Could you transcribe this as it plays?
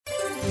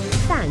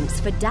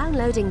Thanks for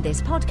downloading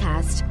this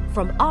podcast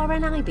from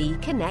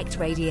RNIB Connect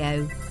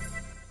Radio.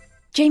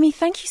 Jamie,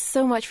 thank you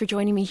so much for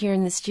joining me here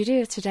in the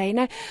studio today.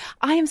 Now,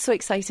 I am so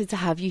excited to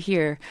have you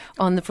here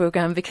on the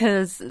programme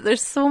because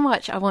there's so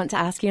much I want to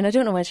ask you and I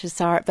don't know where to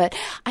start, but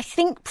I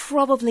think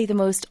probably the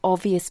most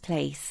obvious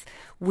place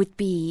would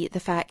be the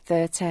fact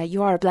that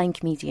you are a blind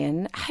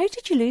comedian. How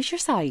did you lose your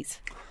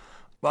sight?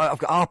 Well, I've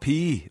got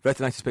RPE,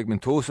 retinitis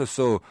pigmentosa,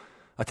 so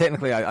I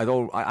didn't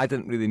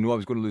really know I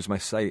was going to lose my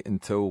sight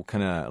until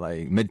kind of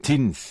like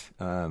mid-teens,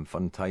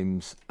 fun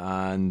times,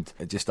 and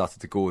it just started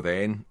to go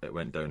then. It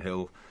went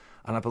downhill.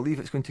 And I believe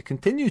it's going to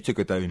continue to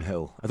go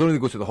downhill. I don't really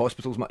go to the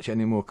hospitals much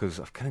anymore because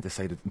I've kind of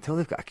decided until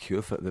they've got a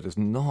cure for it, there is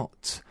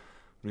not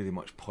really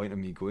much point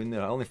in me going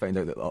there. I only find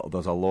out that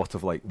there's a lot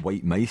of like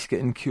white mice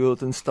getting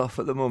cured and stuff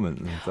at the moment.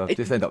 And I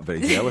just end up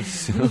very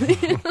jealous.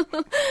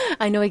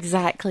 I know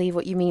exactly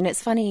what you mean.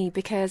 It's funny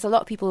because a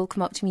lot of people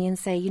come up to me and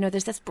say, you know,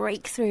 there's this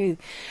breakthrough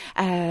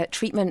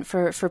treatment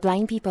for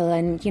blind people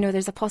and, you know,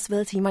 there's a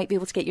possibility you might be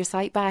able to get your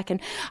sight back.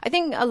 And I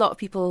think a lot of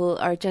people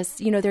are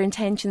just, you know, their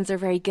intentions are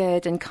very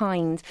good and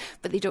kind,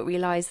 but they don't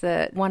realise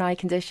that one eye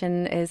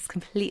condition is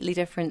completely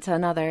different to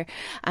another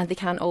and they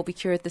can't all be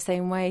cured the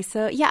same way.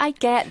 So, yeah, I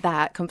get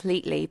that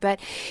completely. But,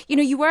 you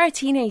know, you were a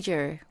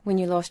teenager when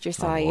you lost your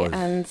sight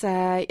and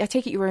I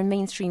take it you were in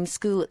mainstream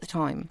school at the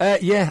time.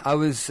 Yeah, I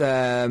was...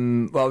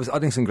 I was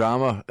Uddingston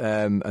Grammar,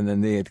 and then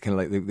they had kind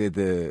of like they had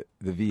the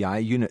VI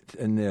unit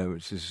in there,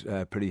 which is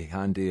pretty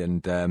handy.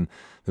 And there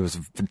was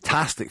a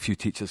fantastic few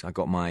teachers. I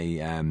got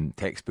my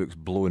textbooks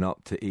blown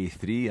up to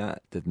A3.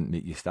 That didn't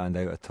make you stand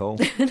out at all.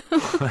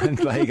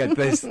 And like had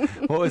this,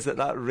 what was it?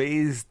 That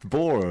raised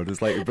board.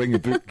 It's like bring the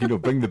book,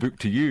 bring the book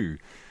to you.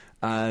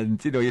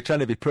 And you know, you're trying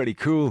to be pretty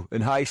cool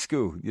in high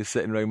school. You're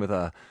sitting around with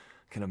a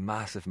kind of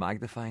massive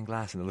magnifying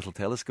glass and a little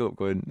telescope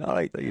going, all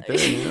right, what are you doing?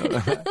 You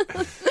know?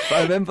 But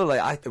I remember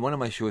like in one of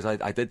my shows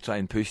I did try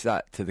and push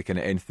that to the kind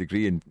of nth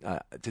degree and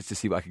just to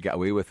see what I could get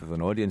away with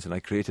an audience, and I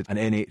created an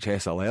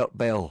NHS alert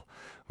bell,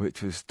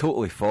 which was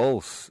totally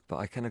false, but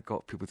I kind of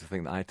got people to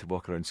think that I had to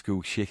walk around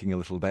school shaking a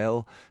little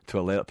bell to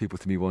alert people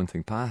to me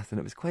wanting path, and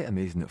it was quite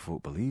amazing that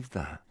folk believed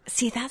that.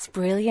 See, that's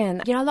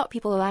brilliant. You know, a lot of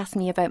people will ask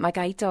me about my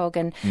guide dog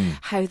and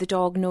how the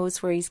dog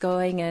knows where he's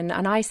going, and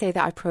I say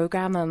that I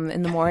program him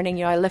in the morning.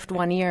 You know, I lift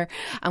one ear,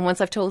 and once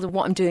I've told him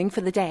what I'm doing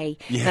for the day,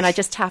 then I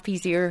just tap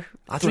his ear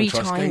 3 times. I don't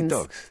trust guide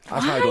dogs.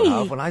 That's why I don't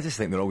have one. I just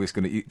think they're always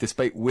going to eat,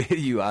 despite where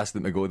you ask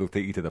them to go, they'll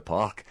take you to the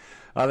park.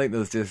 I think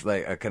there's just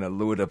like a kind of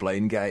load of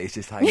blind guys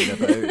just hanging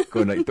about,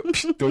 going like,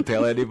 don't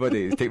tell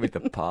anybody, take me to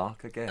the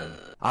park again.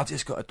 I've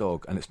just got a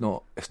dog, and it's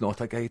not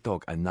a guide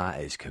dog, and that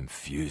is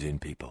confusing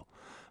people.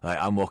 Like,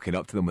 I'm walking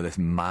up to them with this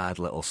mad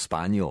little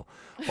spaniel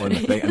on the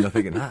thing, and they're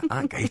thinking,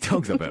 that guide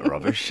dog's a bit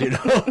rubbish, you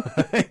know?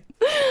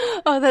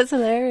 Oh, that's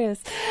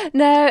hilarious.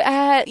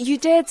 Now, you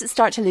did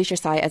start to lose your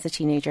sight as a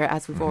teenager,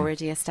 as we've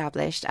already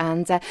established.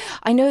 And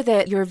I know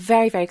that you're a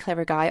very, very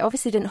clever guy.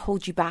 Obviously didn't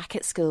hold you back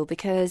at school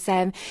because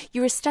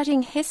you were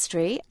studying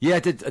history. Yeah, I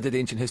did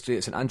ancient history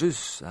at St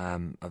Andrews,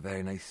 a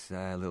very nice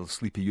little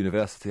sleepy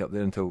university up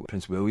there until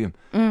Prince William.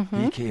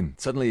 He came.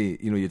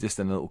 Suddenly, you know, you're just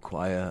in a little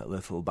quiet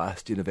little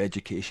bastion of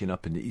education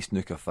up in the East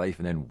Nook of Fife,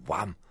 and then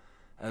wham!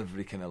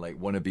 Every kind of like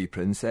wannabe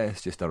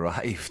princess just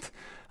arrived,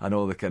 and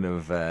all the kind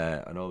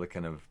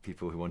of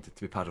people who wanted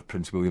to be part of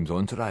Prince William's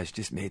entourage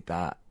just made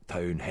that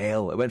town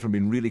hell. It went from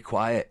being really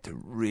quiet to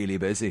really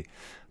busy,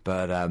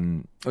 but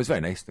it was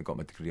very nice. I got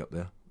my degree up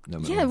there.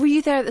 Yeah, were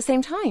you there at the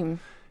same time?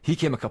 He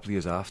came a couple of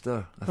years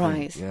after, I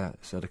think. Yeah,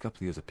 so I had a couple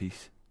of years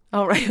apiece.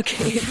 Oh, right,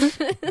 okay.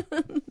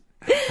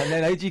 And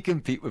then how do you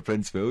compete with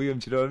Prince William?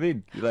 Do you know what I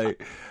mean? You're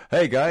like,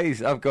 hey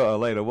guys, I've got a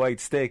line of white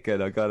stick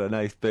and I've got a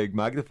nice big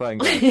magnifying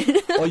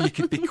glass. Or you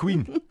could be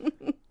Queen.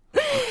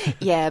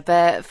 Yeah,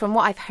 but from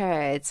what I've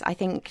heard, I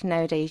think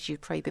nowadays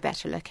you'd probably be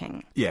better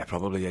looking. Yeah,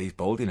 probably. Yeah, he's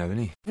baldy now, isn't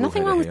he?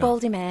 Nothing wrong with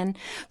baldy men,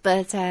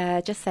 but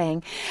just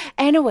saying.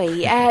 Anyway,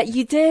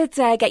 you did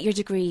get your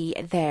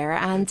degrey there,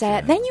 and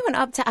then you went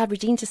up to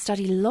Aberdeen to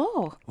study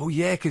law. Oh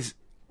yeah, because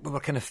we were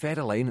kind of fed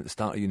a line at the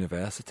start of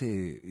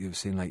university. You were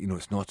saying, like, you know,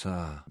 it's not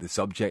the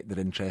subject they're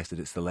interested,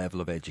 it's the level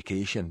of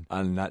education.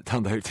 And that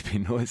turned out to be,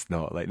 no, it's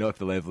not. Like, not if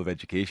the level of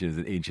education is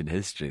in ancient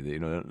history. You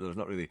know, there's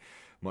not really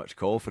much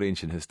call for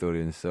ancient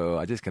historians. So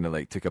I just kind of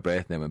like took a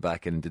breath and then went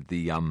back and did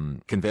the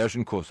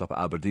conversion course up at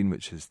Aberdeen,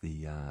 which is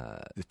the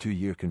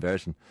 2-year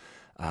conversion.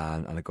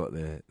 And I got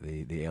the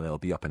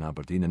LLB up in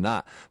Aberdeen, and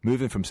that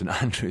moving from St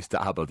Andrews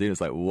to Aberdeen,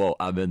 it's like, whoa,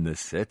 I'm in the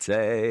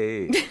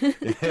city.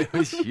 It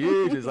was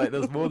huge. It's like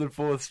there's more than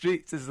 4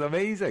 streets. This is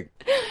amazing.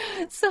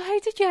 So how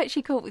did you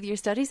actually cope with your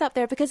studies up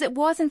there? Because it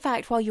was, in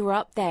fact, while you were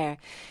up there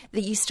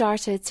that you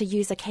started to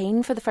use a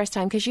cane for the first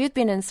time, because you'd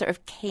been in sort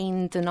of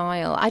cane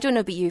denial. I don't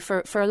know about you,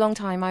 for a long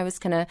time I was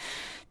kind of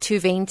too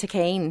vain to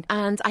cane.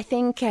 And I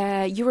think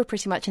you were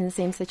pretty much in the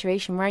same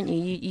situation, weren't you?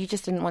 You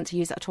just didn't want to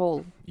use it at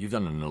all. You've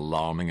done an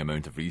alarming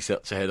amount of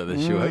research ahead of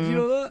this show. How do you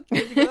know that?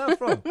 Where did you get that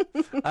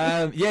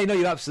from? Yeah, no,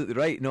 you're absolutely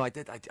right. No, I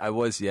did.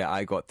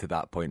 I got to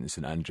that point in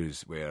St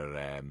Andrews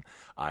where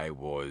I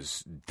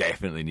was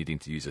definitely needing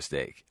to use a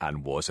stick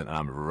and wasn't. And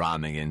I'm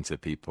ramming into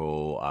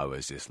people. I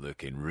was just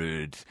looking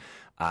rude.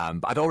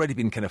 But I'd already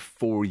been kind of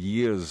 4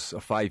 years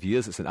or 5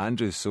 years at St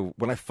Andrews. So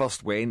when I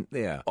first went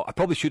there, I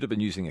probably should have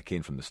been using a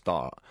cane from the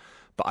start,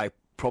 but I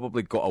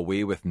probably got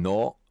away with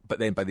not. But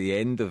then by the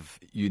end of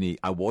uni,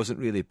 I wasn't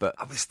really, but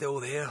I was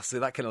still there. So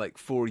that kind of like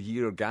 4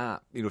 year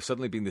gap,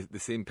 suddenly being the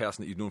same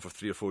person that you'd known for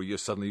 3 or 4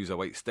 years, suddenly use a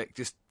white stick,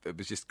 it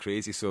was just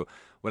crazy. So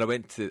when I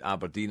went to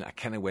Aberdeen, I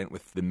kind of went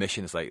with the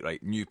mission. It's like,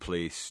 right, new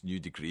place, new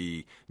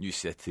degree, new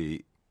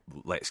city,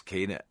 let's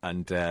cane it.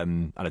 And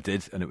I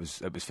did, and it was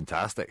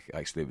fantastic,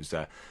 actually. It was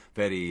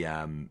very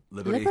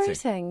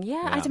liberating.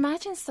 Yeah, I'd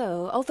imagine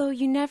so. Although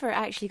you never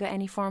actually got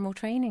any formal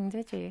training,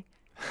 did you?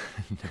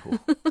 No.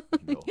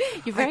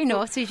 You're very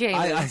naughty, Jamie.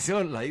 I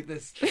don't like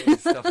this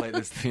stuff like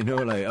this,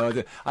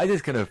 I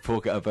just kind of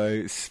poke it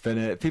about, spin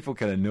it. People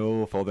kind of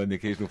know, fall down the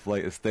occasional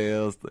flight of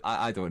stairs.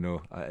 I don't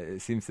know.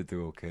 It seems to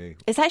do okay.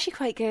 It's actually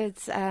quite good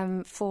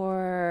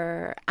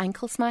for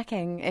ankle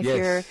smacking if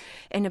you're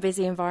in a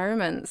busy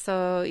environment.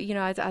 So,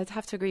 I'd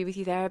have to agree with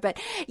you there. But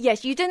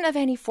yes, you didn't have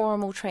any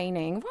formal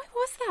training. Why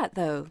was that,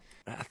 though?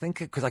 I think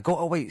because I got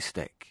a white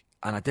stick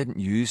and I didn't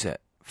use it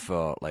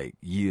for like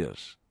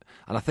years.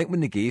 And I think when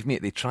they gave me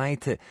it, they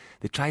tried to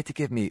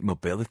give me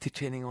mobility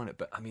training on it.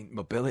 But I mean,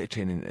 mobility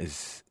training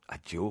is a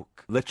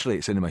joke. Literally,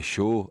 it's in my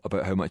show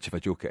about how much of a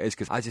joke it is,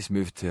 because I just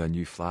moved to a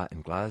new flat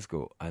in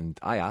Glasgow and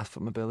I asked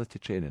for mobility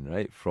training,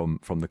 right, from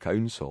the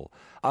council.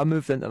 I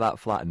moved into that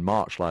flat in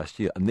March last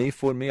year and they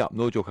phoned me up,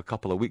 no joke, a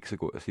couple of weeks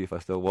ago to see if I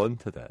still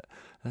wanted it.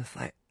 And it's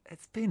like,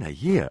 it's been a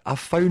year. I've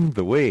found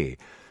the way.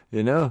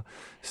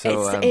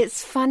 So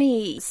it's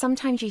funny.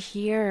 Sometimes you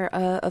hear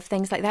of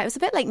things like that. It was a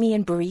bit like me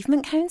in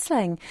bereavement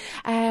counselling.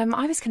 I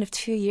was kind of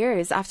 2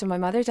 years after my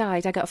mother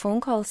died. I got a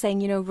phone call saying,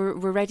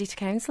 we're ready to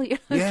counsel you.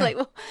 I was like,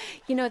 well,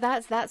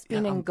 that's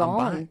been and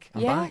gone.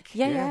 I'm back.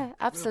 Yeah,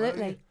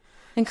 absolutely.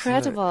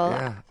 Incredible.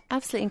 So,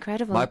 absolutely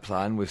incredible. My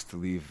plan was to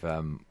leave.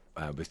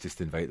 Was just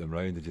to invite them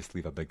round and just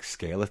leave a big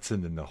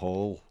skeleton in the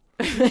hall.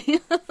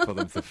 For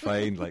them to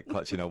find, like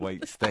clutching a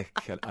white stick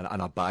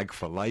and a bag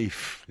for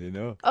life,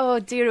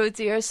 Oh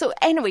dear. So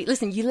anyway,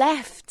 listen, you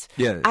left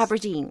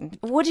Aberdeen.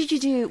 What did you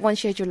do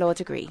once you had your law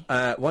degree?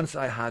 Once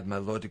I had my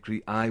law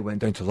degree, I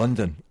went down to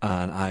London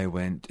and I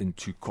went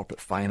into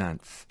corporate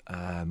finance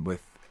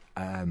with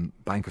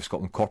Bank of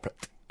Scotland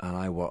Corporate. And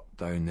I worked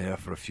down there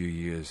for a few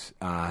years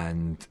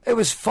and it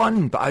was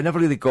fun, but I never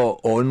really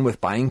got on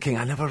with banking.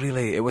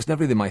 It was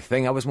never really my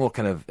thing. I was more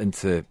kind of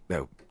into,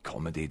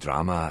 comedy,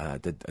 drama. I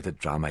did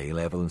drama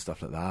A-level and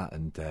stuff like that.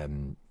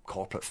 And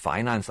corporate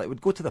finance, like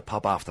we'd go to the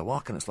pub after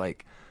work and it's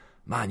like,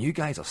 man, you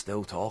guys are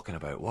still talking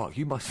about work.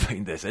 You must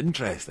find this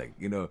interesting,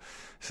 So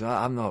it's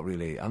not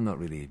really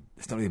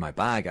my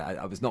bag.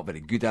 I was not very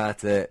good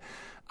at it.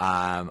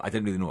 I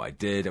didn't really know what I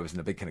did. I was in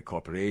a big kind of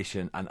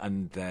corporation,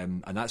 and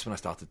that's when I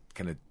started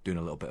kind of doing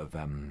a little bit of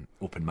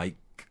open mic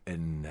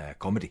in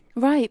comedy.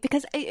 Right,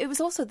 because it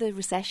was also the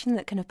recession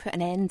that kind of put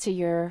an end to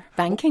your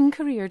banking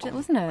career,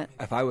 wasn't it?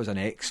 If I was an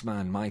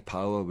X-Man, my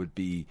power would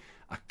be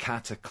a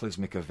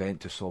cataclysmic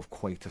event to solve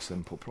quite a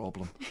simple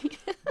problem.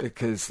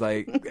 Because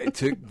it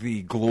took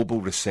the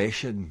global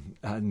recession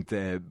and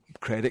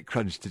credit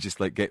crunch to just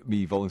get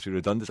me voluntary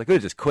redundancy. I could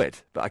have just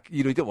quit, but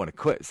you don't want to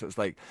quit. So it's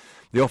like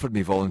they offered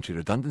me voluntary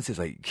redundancy. It's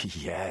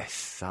like,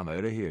 yes, I'm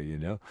out of here,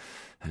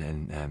 And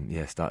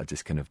then started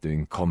just kind of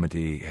doing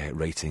comedy,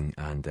 writing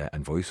and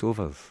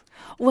voiceovers.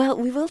 Well,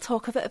 we will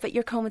talk a bit about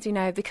your comedy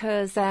now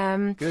because good,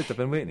 I've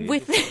been waiting.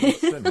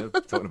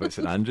 Talking about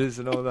St Andrews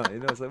and all that.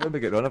 It's like when we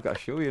get on, I've got a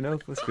show.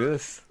 Let's do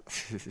this.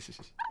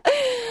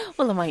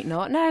 Well, I might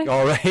not now.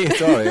 All right,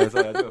 sorry.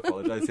 I do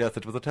apologise. Yes,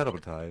 it was a terrible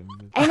time.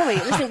 Anyway,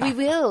 listen,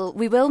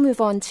 we will move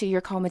on to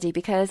your comedy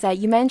because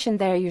you mentioned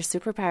there your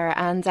superpower,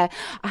 and I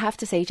have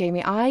to say,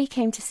 Jamie, I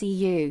came to see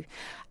you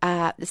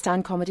at the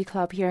Stand Comedy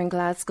Club here in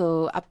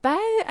Glasgow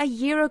about a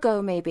year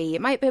ago, maybe.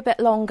 It might be a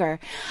bit longer.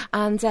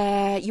 And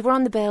you were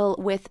on the bill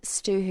with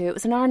Stu, who it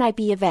was an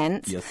RNIB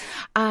event. Yes.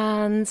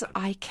 And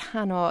I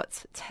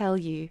cannot tell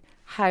you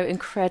how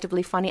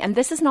incredibly funny. And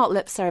this is not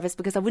lip service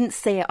because I wouldn't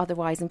say it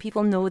otherwise, and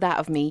people know that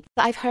of me.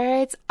 I've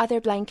heard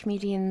other blind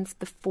comedians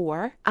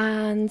before,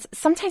 and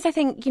sometimes I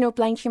think,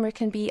 blind humour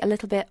can be a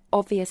little bit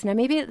obvious. Now,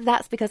 maybe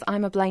that's because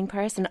I'm a blind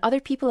person. Other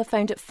people have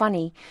found it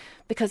funny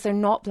because they're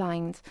not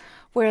blind,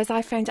 whereas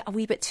I found it a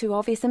wee bit too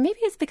obvious. And maybe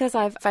it's because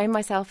I've found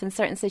myself in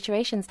certain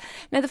situations.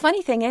 Now, the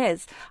funny thing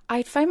is,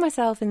 I'd found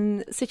myself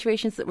in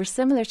situations that were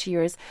similar to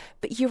yours,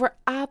 but you were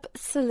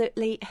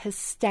absolutely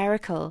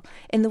hysterical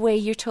in the way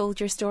you told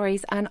your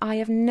stories, and I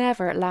have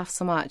never laughed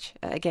so much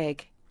at a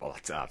gig. Well,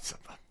 I'm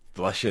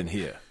blushing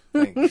here.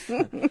 Thanks.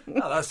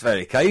 That's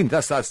very kind.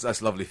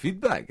 That's lovely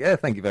feedback. Yeah,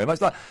 thank you very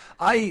much.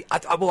 I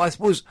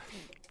suppose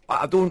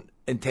I don't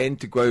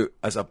intend to go out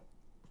as a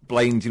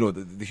blind, you know,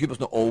 the humour's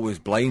not always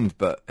blind,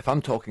 but if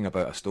I'm talking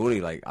about a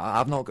story, like,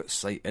 I've not got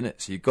sight in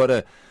it, so you've got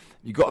to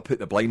put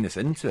the blindness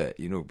into it,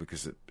 you know,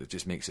 because it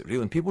just makes it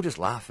real, and people just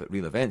laugh at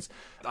real events.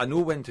 I know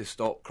when to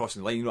stop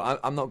crossing the line. You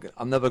know,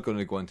 I'm never going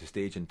to go onto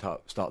stage and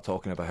start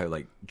talking about how,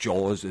 like,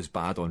 Jaws is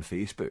bad on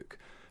Facebook,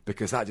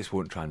 because that just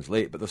won't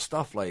translate. But there's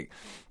stuff like,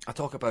 I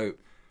talk about,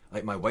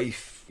 like, my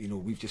wife, you know,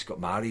 we've just got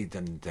married,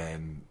 and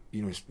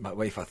you know, my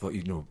wife, I thought,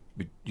 you know,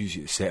 would use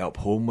you to set up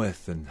home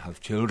with and have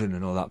children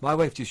and all that. My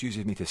wife just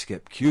uses me to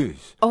skip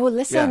queues. Oh,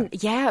 listen,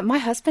 yeah, my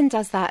husband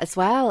does that as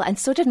well, and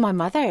so did my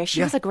mother.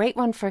 She was a great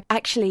one for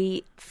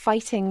actually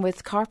fighting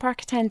with car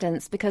park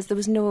attendants because there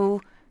was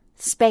no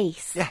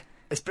space. Yeah,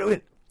 it's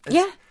brilliant.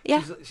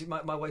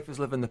 My wife is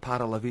living the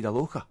para la vida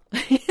loca.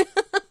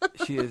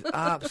 She is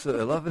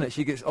absolutely loving it.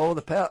 She gets all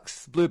the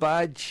perks, blue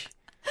badge,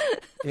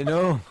 you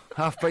know,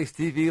 half-price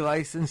TV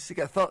licence.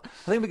 I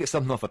think we get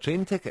something off our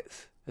train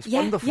tickets. It's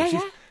wonderful.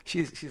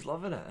 She's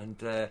loving it,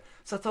 and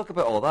so I talk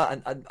about all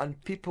that,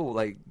 and people,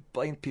 like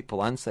blind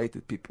people and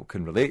sighted people,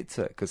 can relate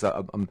to it, because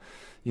I'm,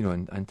 you know,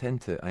 I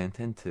intend to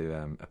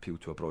appeal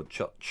to a broad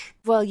church.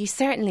 Well, you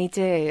certainly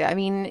do. I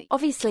mean,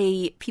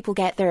 obviously, people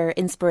get their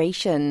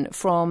inspiration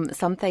from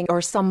something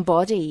or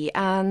somebody,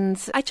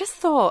 and I just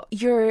thought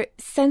your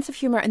sense of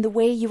humour and the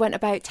way you went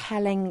about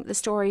telling the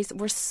stories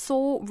were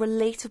so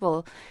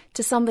relatable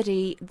to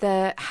somebody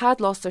that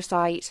had lost their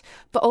sight,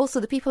 but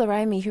also the people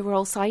around me who were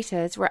all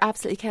sighted were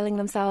absolutely killing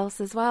themselves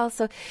as well.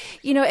 So,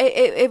 you know,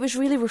 it was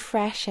really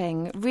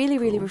refreshing, really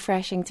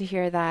refreshing to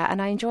hear that,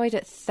 and I enjoyed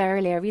it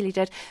thoroughly. I really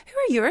did. Who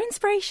are your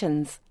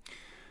inspirations?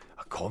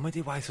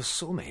 Comedy-wise, there's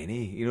so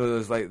many. You know,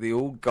 there's like the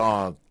old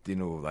guard. You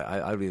know, like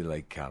I really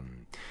like.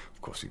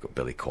 Of course, you've got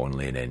Billy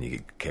Connolly, and then you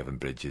get Kevin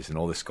Bridges, and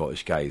all the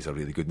Scottish guys are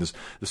really good. And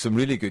there's some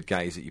really good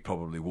guys that you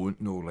probably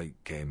won't know, like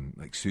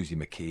Susie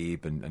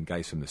McCabe and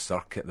guys from the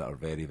circuit that are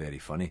very, very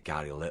funny.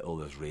 Gary Little,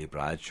 there's Ray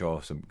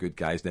Bradshaw, some good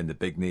guys. And then the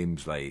big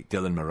names like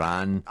Dylan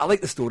Moran. I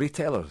like the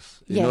storytellers,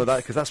 you know that,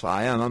 because that's what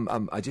I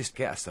am. I just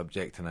get a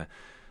subject, and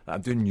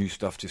I'm doing new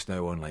stuff just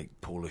now on like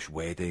Polish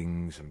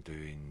weddings. I'm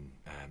doing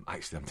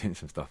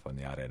some stuff on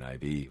the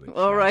RNIB. Which,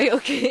 all right,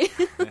 okay.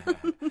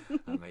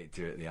 I might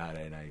do it at the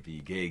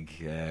RNIB gig,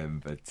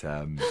 but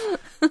yeah,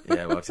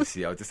 we'll have to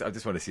see. I just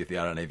want to see if the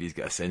RNIB's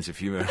got a sense of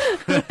humour.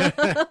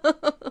 I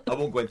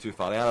won't go in too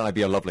far. The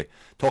RNIB are lovely.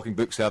 Talking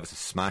book service is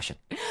smashing.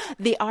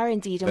 They are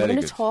indeed, and we're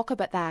going to talk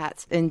about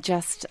that in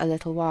just a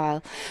little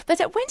while. But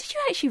when did you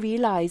actually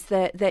realise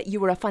that you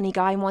were a funny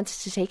guy and wanted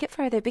to take it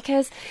further?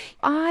 Because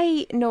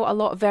I know a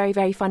lot of very,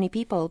 very funny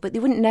people, but they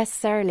wouldn't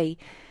necessarily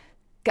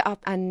get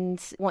up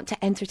and want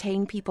to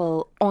entertain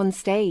people on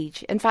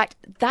stage. In fact,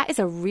 that is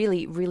a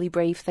really, really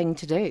brave thing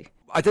to do.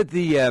 I did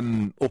the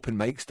open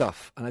mic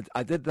stuff, and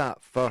I did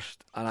that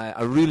first, and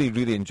I really,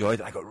 really enjoyed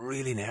it. I got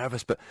really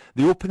nervous, but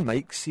the open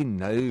mic scene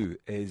now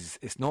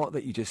it's not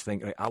that you just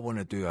think, right, I want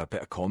to do a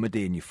bit of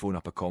comedy, and you phone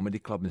up a comedy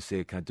club and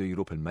say, can I do your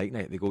open mic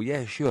night? They go,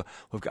 yeah, sure,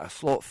 we've got a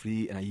slot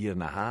free in a year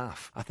and a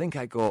half. I think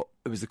it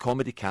was the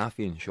Comedy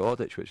Cafe in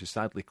Shoreditch, which is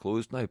sadly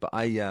closed now, but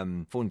I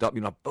phoned up,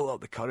 you know, I built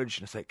up the courage,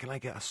 and I said, can I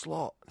get a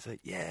slot? I said,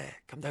 yeah,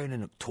 come down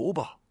in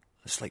October.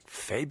 It's like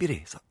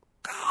February. It's like,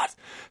 God.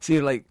 So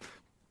you're like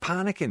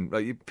panicking,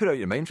 right? You put out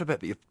your mind for a bit,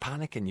 but you're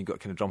panicking. You've got to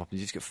kind of drum up, and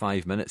you just get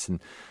 5 minutes, and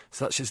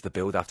so that's just the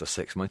build after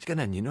 6 months. You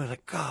get in, you know,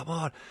 like, come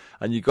on,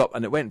 and you got,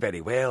 and it went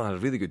very well, and I had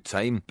a really good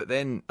time. But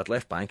then I'd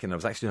left banking, and I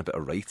was actually doing a bit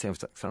of writing. I was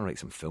trying to write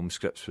some film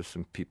scripts for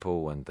some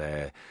people, and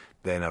then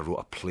I wrote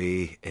a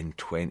play in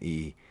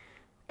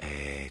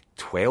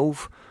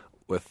 2012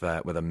 with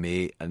a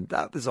mate, and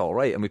that was all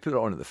right. And we put it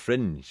on at the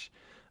Fringe,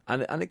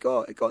 and it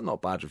got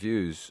not bad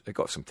reviews. It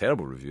got some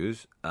terrible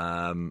reviews,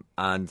 and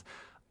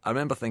I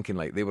remember thinking,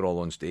 like, they were all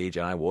on stage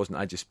and I wasn't.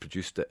 I just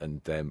produced it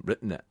and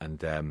written it, and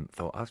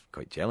thought I was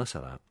quite jealous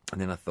of that. And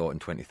then I thought in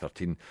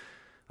 2013,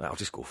 I'll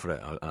just go for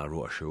it. And I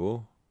wrote a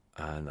show,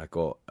 and I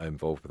got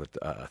involved with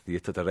a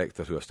theatre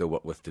director who I still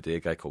work with today, a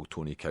guy called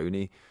Tony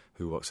Cowney,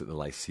 who works at the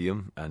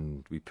Lyceum,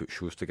 and we put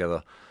shows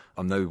together.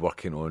 I'm now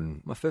working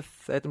on my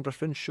 5th Edinburgh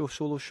Fringe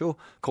solo show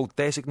called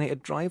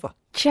Designated Driver.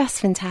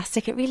 Just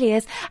fantastic, it really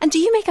is. And do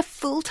you make a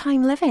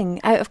full-time living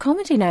out of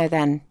comedy now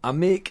then? I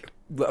make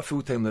a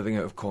full-time living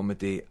out of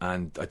comedy,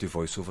 and I do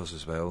voiceovers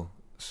as well.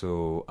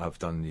 So I've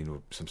done, you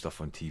know, some stuff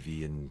on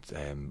TV and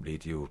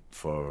radio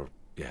for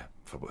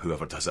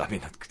whoever does it. I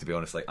mean, to be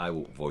honest, like, I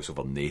will voice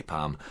over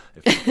Napalm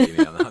if you pay me.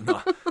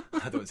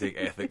 I don't take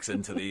ethics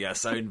into the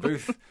sound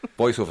booth.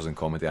 Voiceovers and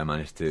comedy, I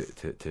managed to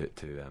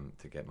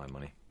get my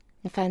money.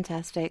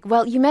 Fantastic.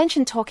 Well, you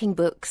mentioned talking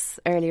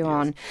books earlier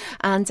on,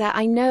 and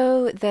I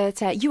know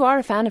that you are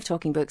a fan of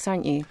talking books,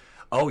 aren't you?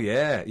 Oh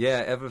yeah,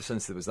 ever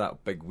since there was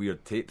that big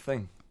weird tape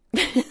thing.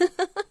 Do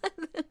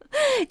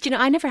you know,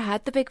 I never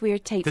had the big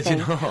weird tape thing. Did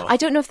you not? I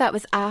don't know if that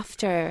was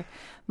after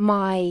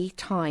my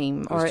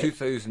time. It was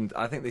 2000.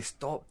 I think they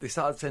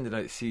started sending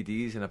out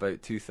CDs in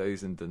about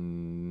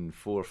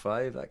 2004 or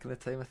 5, that kind of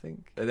time, I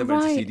think. And then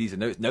went to CDs,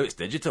 and now it's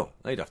digital.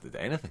 Now you don't have to do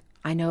anything.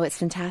 I know, it's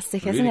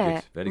fantastic, Really isn't good,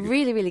 it? very good.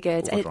 Really, really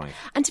good.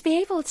 And to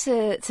be able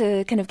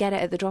to kind of get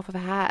it at the drop of a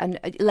hat, and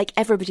like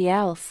everybody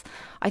else,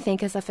 I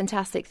think is a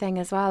fantastic thing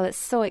as well. It's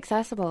so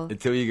accessible.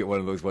 Until you get one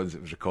of those ones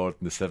that was recorded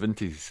in the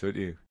 70s,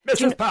 wouldn't you?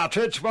 Mrs.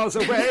 Partridge was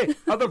away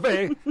on the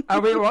way,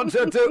 and we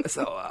wanted to...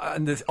 So,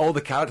 and all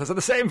the characters are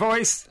the same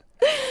voice.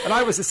 And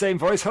I was the same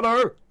voice,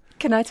 hello.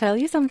 Can I tell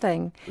you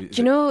something? Do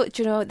you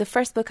know the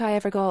first book I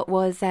ever got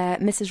was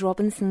Mrs.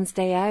 Robinson's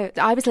Day Out.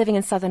 I was living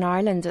in Southern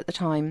Ireland at the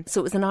time,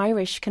 so it was an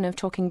Irish kind of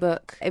talking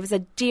book. It was a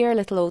dear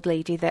little old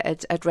lady that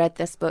had read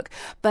this book,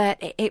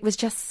 but it was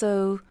just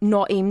so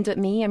not aimed at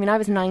me. I mean, I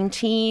was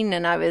 19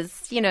 and I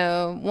was,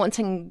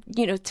 wanting,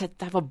 to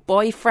have a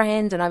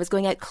boyfriend, and I was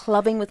going out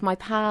clubbing with my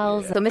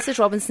pals. Yeah. So Mrs.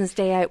 Robinson's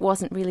Day Out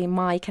wasn't really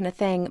my kind of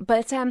thing.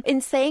 But in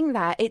saying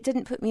that, it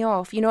didn't put me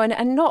off,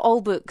 and not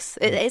all books.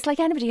 It's like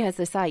anybody has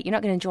their site. You're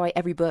not going to enjoy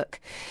every book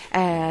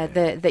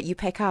that you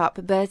pick up,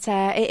 but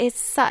it is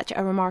such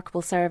a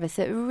remarkable service.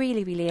 It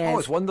really, really is. Oh,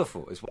 it's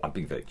wonderful. I'm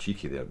being very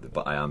cheeky there,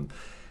 but I am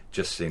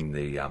just seeing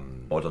the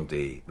modern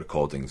day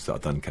recordings that are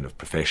done kind of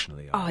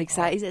professionally. Oh,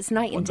 exactly. It's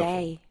night and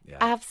day. Yeah.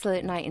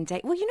 Absolute night and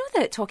day. Well, you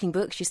know that talking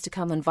books used to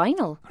come on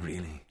vinyl.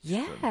 Really?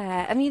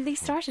 Yeah. I mean, they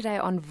started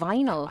out on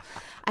vinyl.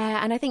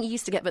 And I think you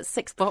used to get about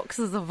 6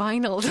 boxes of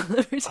vinyl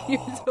delivered to you.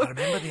 I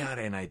remember the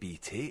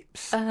RNIB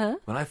tapes. Uh-huh.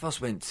 When I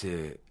first went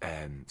to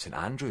St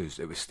Andrews,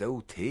 it was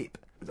still tape.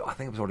 I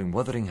think I was ordering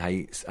Wuthering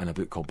Heights and a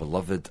book called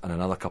Beloved and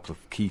another couple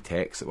of key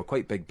texts that were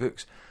quite big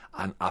books.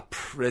 And a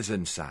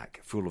prison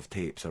sack full of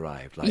tapes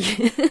arrived.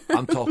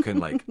 I'm talking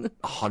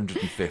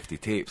 150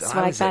 tapes. And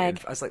I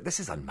was like,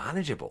 this is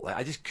unmanageable.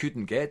 I just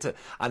couldn't get it.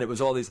 And it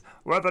was all these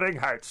Wuthering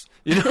Heights.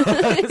 It's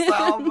like,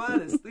 oh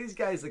man, it's these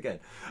guys again.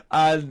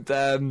 And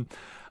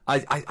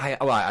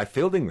I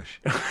failed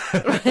English.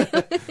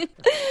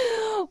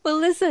 Well,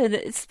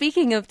 listen,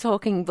 speaking of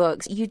talking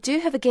books, you do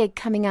have a gig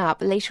coming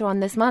up later on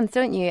this month,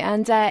 don't you?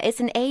 And it's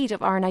in aid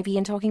of RNIB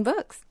and talking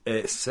books.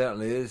 It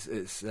certainly is.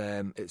 It's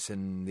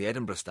in the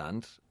Edinburgh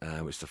stand,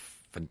 which is a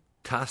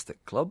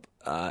fantastic club.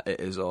 It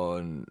is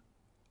on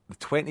the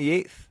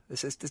 28th.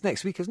 It's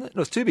next week, isn't it?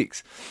 No, it's 2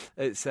 weeks.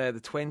 It's the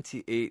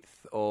 28th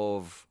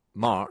of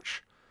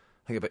March.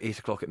 I think about 8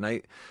 o'clock at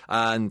night,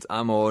 and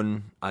I'm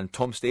on, and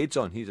Tom Stade's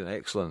on. He's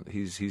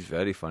he's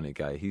very funny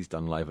guy. He's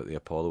done Live at the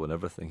Apollo and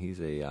everything.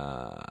 He's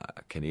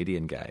a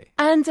Canadian guy.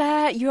 And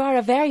you are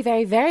a very,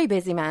 very, very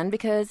busy man,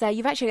 because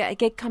you've actually got a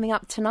gig coming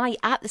up tonight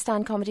at the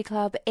Stand Comedy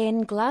Club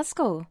in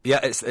Glasgow. Yeah,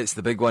 it's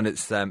the big one.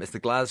 It's the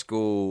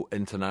Glasgow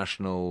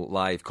International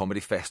Live Comedy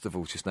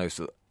Festival just now.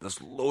 So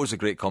there's loads of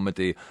great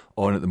comedy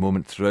on at the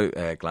moment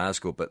throughout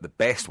Glasgow, but the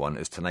best one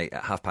is tonight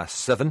at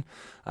 7:30.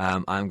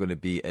 I'm going to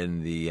be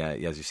in the,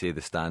 as you say,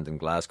 the Stand in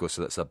Glasgow,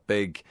 so that's a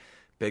big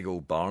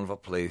old barn of a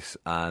place,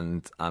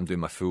 and I'm doing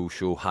my full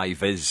show, high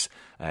vis,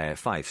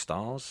 5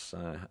 stars,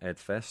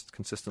 Edfest,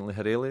 consistently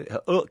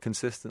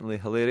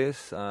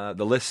hilarious.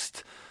 The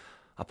List,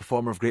 a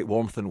performer of great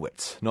warmth and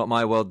wit. Not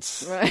my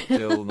words, right.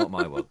 Jill, not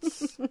my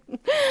words.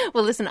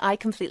 Well, listen, I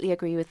completely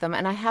agree with them,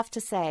 and I have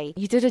to say,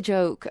 you did a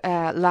joke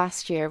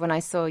last year when I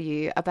saw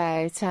you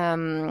about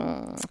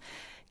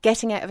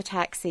getting out of a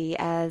taxi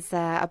as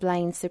a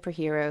blind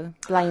superhero,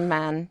 blind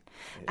man,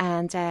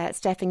 and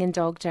stepping in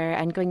Dogter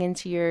and going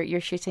into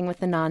your shooting with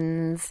the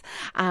nuns.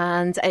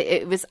 And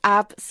it was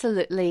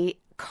absolutely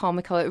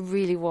comical. It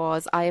really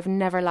was. I have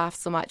never laughed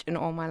so much in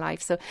all my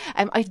life. So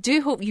I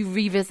do hope you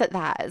revisit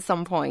that at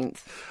some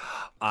point.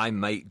 I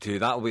might do.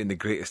 That'll be in the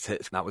greatest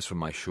hits. That was from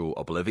my show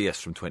Oblivious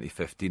from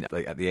 2015.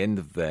 Like at the end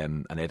of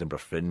an Edinburgh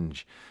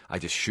Fringe, I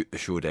just shoot the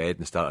show dead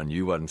and start a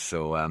new one.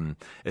 So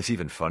it's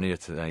even funnier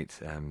tonight.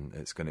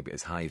 It's going to be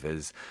as high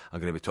vis. I'm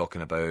going to be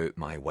talking about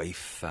my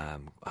wife.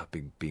 I've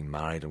been being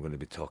married. I'm going to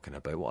be talking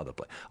about what other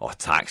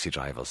taxi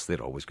drivers.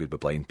 They're always good with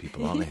blind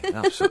people, aren't they?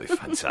 Absolutely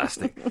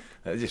fantastic.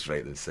 They just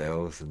write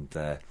themselves, and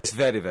it's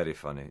very, very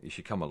funny. You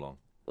should come along.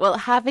 Well,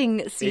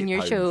 having seen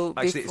your show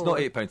before... Actually, it's not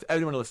 £8.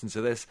 Everyone who listens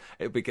to this,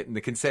 it'll be getting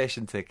the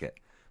concession ticket,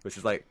 which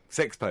is like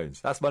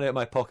 £6. That's money out of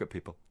my pocket,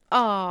 people.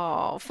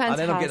 Oh,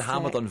 fantastic. And then I'm getting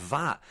hammered on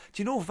VAT.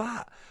 Do you know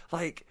VAT?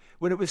 Like,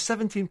 when it was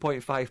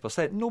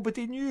 17.5%,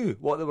 nobody knew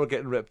what they were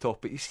getting ripped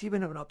off. But you see,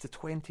 when it went up to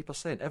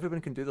 20%,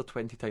 everyone can do their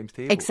 20 times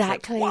table.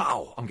 Exactly. Like,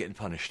 wow, I'm getting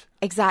punished.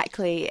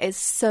 Exactly. It's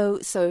so,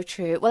 so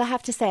true. Well, I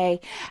have to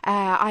say,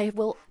 I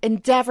will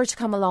endeavour to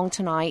come along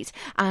tonight,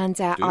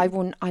 and I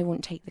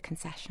won't take the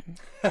concession.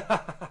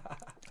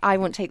 I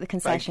won't take the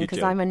concession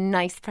because I'm a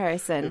nice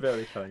person. You're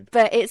very kind.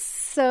 But it's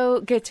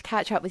so good to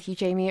catch up with you,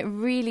 Jamie. It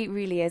really,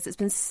 really is. It's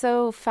been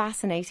so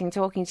fascinating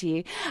talking to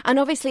you. And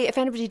obviously, if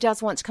anybody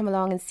does want to come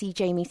along and see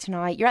Jamie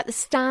tonight, you're at the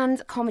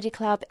Stand Comedy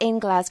Club in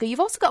Glasgow. You've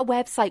also got a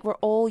website where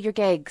all your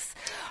gigs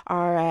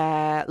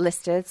are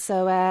listed.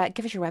 So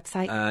give us your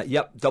website.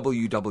 Yep,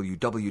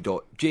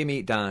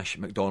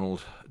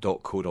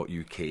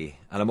 www.jamie-macdonald.co.uk.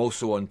 And I'm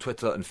also on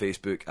Twitter and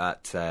Facebook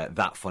at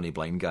That Funny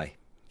Blind Guy.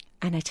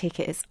 And I take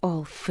it it's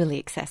all fully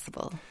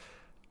accessible.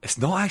 It's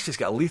not actually. It's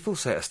got a lethal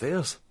set of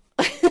stairs.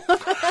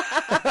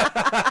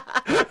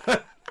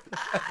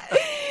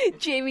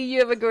 Jamie, you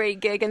have a great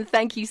gig, and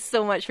thank you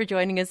so much for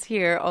joining us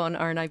here on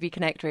RNIB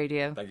Connect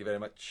Radio. Thank you very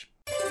much.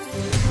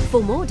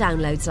 For more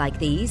downloads like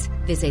these,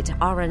 visit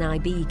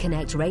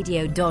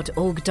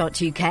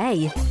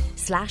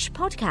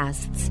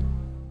rnibconnectradio.org.uk/podcasts.